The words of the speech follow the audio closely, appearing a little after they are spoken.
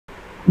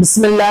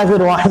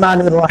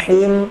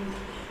बिस्मिल्लाहिर्रहमानिर्रहीम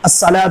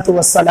अस्सलातु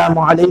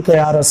वस्सलामु अलैका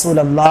या रसूल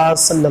अल्लाह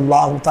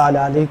सल्लल्लाहु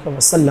तआला अलैहि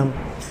वसल्लम।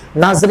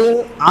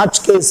 नाज़रीन, आज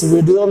के इस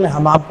वीडियो में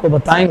हम आपको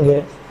बताएंगे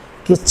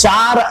कि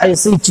 4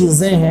 ऐसी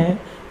चीज़ें हैं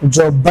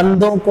जो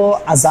बंदों को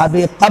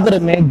अज़ाबे क़ब्र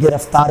में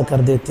गिरफ्तार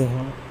कर देती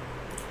हैं।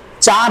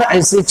 4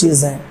 ऐसी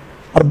चीज़ें,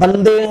 और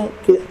बंदे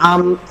की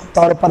आम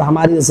तौर पर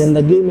हमारी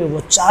ज़िंदगी में वो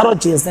चारों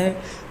चीज़ें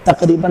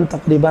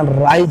तकरीबन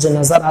राइज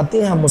नज़र आती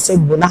हैं, हम उसे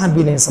गुनाह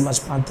भी नहीं समझ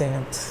पाते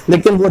हैं,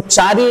 लेकिन वो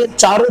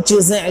चारों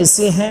चीज़ें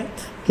ऐसी हैं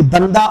कि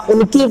बंदा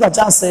उनकी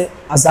वजह से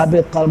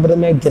अज़ाबे क़ब्र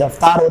में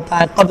गिरफ्तार होता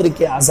है, क़ब्र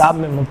के अज़ाब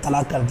में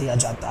मुब्तला कर दिया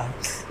जाता है।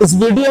 इस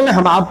वीडियो में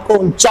हम आपको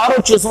उन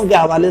चारों चीज़ों के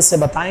हवाले से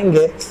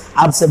बताएंगे।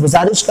 आपसे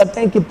गुजारिश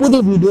करते हैं कि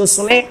पूरी वीडियो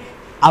सुने,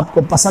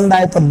 आपको पसंद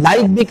आए तो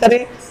लाइक भी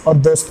करें और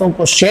दोस्तों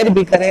को शेयर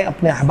भी करें,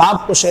 अपने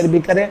अहबाब को शेयर भी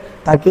करें,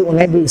 ताकि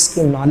उन्हें भी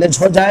इसकी नॉलेज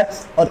हो जाए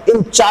और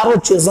इन चारों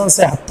चीज़ों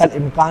से हत्तल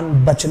इम्कान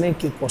बचने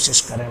की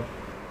कोशिश करें।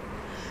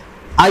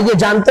 आइए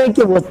जानते हैं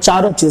कि वो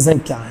चारों चीज़ें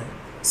क्या हैं।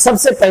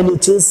 सबसे पहली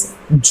चीज़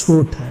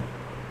झूठ है,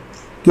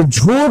 कि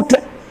झूठ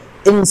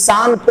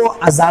इंसान को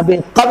अज़ाबे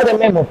क़ब्र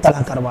में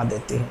मुब्तला करवा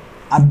देती है।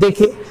 आप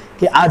देखिए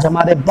कि आज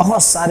हमारे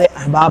बहुत सारे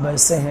अहबाब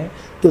ऐसे हैं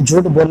कि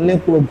झूठ बोलने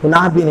को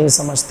गुनाह भी नहीं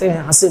समझते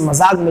हैं, हंसी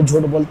मजाक में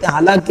झूठ बोलते हैं।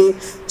 हालांकि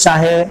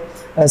चाहे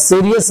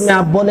सीरियस में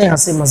आप बोले,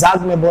 हंसी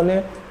मजाक में बोले,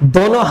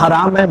 दोनों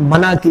हराम है,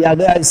 मना किया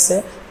गया,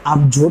 इससे आप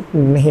झूठ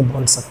नहीं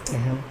बोल सकते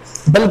हैं।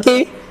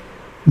 बल्कि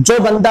जो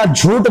बंदा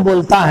झूठ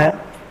बोलता है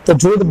तो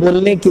झूठ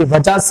बोलने की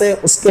वजह से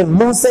उसके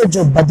मुंह से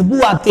जो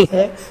बदबू आती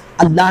है,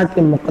 अल्लाह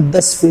के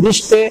मुक़द्दस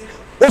फरिश्ते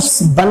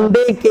उस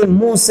बंदे के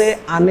मुंह से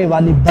आने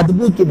वाली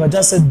बदबू की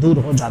वजह से दूर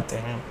हो जाते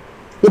हैं।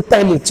 ये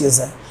पहली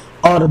चीज़ है।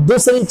 और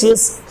दूसरी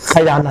चीज़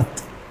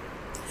खयानत,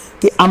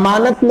 कि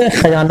अमानत में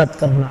खयानत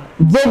करना,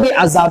 ये भी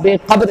अज़ाबे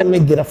क़ब्र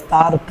में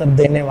गिरफ्तार कर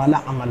देने वाला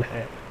अमल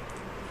है।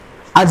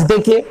 आज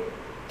देखिए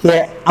कि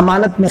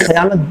अमानत में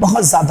खयानत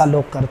बहुत ज़्यादा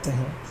लोग करते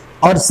हैं,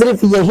 और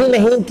सिर्फ यही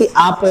नहीं कि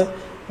आप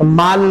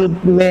माल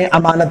में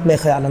अमानत में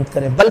खयानत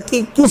करें,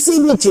 बल्कि किसी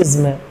भी चीज़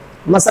में।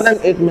 मसलन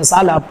एक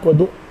मिसाल आपको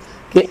दूँ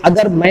कि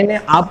अगर मैंने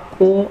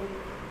आपको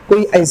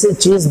कोई ऐसी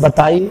चीज़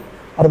बताई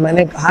और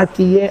मैंने कहा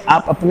कि ये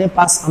आप अपने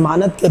पास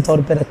अमानत के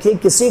तौर पे रखिए,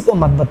 किसी को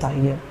मत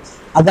बताइए,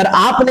 अगर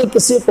आपने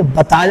किसी को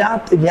बताया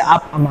तो ये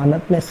आप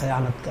अमानत में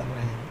खयानत कर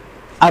रहे हैं।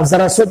 आप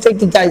ज़रा सोचें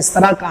कि क्या इस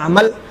तरह का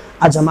अमल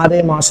आज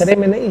हमारे माशरे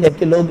में नहीं है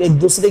कि लोग एक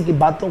दूसरे की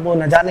बातों को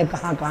न जाने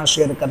कहाँ कहाँ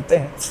शेयर करते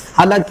हैं।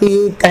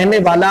 हालांकि कहने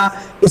वाला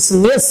इस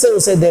नीयत से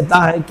उसे देता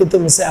है कि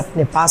तुम इसे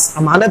अपने पास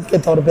अमानत के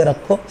तौर पे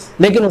रखो,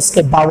 लेकिन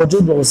उसके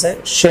बावजूद वो उसे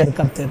शेयर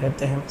करते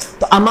रहते हैं।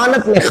 तो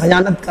अमानत में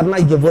खयानत करना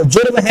ये वो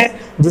जुर्म है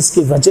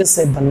जिसकी वजह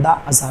से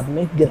बंदा अज़ाब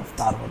में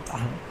गिरफ्तार होता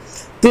है।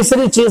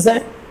 तीसरी चीज़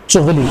है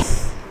चुगली,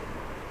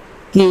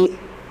 कि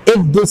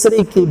एक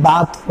दूसरे की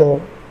बात को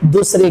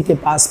दूसरे के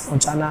पास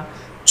पहुँचाना,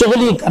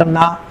 चुगली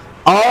करना।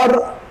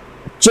 और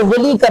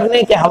चुगली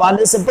करने के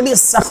हवाले से बड़ी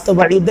सख्त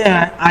वईदें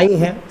आई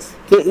हैं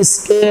कि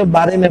इसके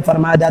बारे में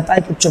फरमाया जाता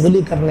है कि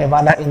चुगली करने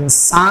वाला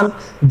इंसान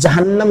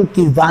जहन्नम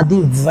की वादी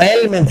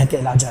वैल में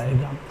धकेला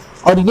जाएगा।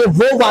 और ये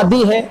वो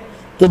वादी है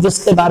कि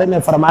जिसके बारे में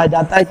फरमाया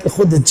जाता है कि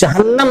खुद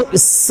जहन्नम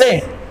इससे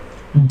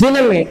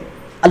दिन में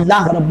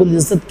अल्लाह रब्बुल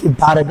इज़्ज़त की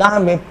बारगाह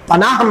में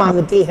पनाह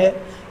मांगती है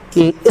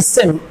कि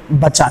इससे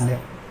बचा ले,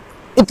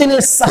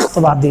 इतनी सख्त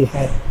वादी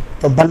है।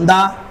 तो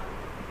बंदा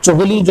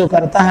चुगली जो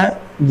करता है,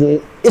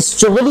 ये इस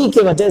चुगली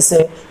की वजह से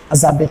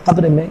अज़ाबे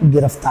क़ब्र में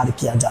गिरफ्तार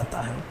किया जाता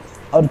है।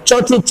 और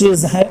चौथी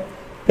चीज़ है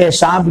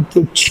पेशाब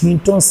के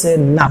छींटों से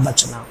ना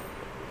बचना।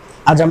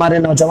 आज हमारे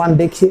नौजवान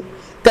देखिए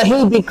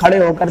कहीं भी खड़े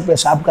होकर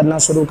पेशाब करना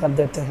शुरू कर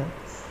देते हैं,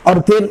 और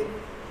फिर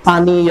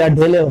पानी या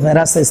ढेले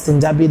वगैरह से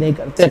इस्तिंजा भी नहीं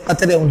करते,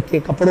 कतरे उनके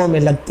कपड़ों में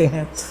लगते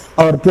हैं,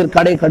 और फिर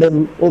खड़े खड़े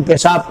वो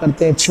पेशाब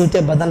करते हैं,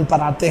 छींटे बदन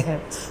पर आते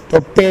हैं। तो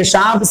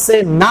पेशाब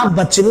से ना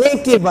बचने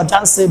की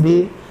वजह से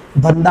भी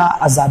बंदा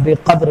अज़ाबे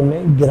क़ब्र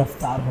में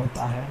गिरफ्तार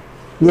होता है।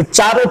 ये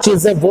चारों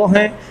चीज़ें वो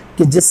हैं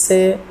कि जिससे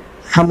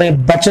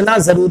हमें बचना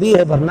ज़रूरी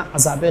है, वरना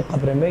अज़ाबे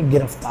क़ब्र में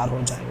गिरफ्तार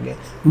हो जाएंगे।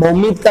 मैं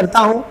उम्मीद करता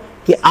हूँ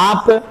कि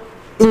आप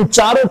इन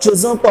चारों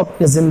चीज़ों को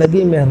अपनी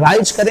ज़िंदगी में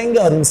राइज करेंगे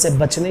और इनसे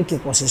बचने की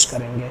कोशिश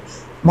करेंगे।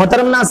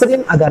 मोहतरम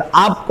नाज़रीन, अगर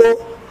आपको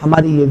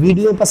हमारी ये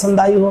वीडियो पसंद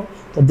आई हो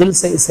तो दिल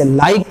से इसे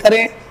लाइक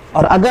करें,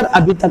 और अगर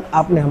अभी तक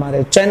आपने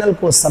हमारे चैनल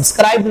को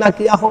सब्सक्राइब ना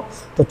किया हो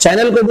तो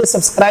चैनल को भी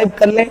सब्सक्राइब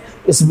कर लें।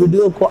 इस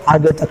वीडियो को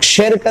आगे तक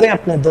शेयर करें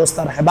अपने दोस्त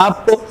और अहबाब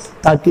को,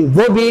 ताकि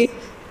वो भी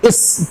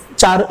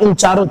इन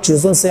चारों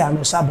चीज़ों से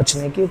हमेशा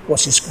बचने की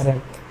कोशिश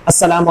करें।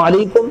 अस्सलामु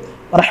अलैकुम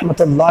व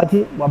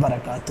रहमतुल्लाहि व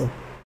बरकातुहू।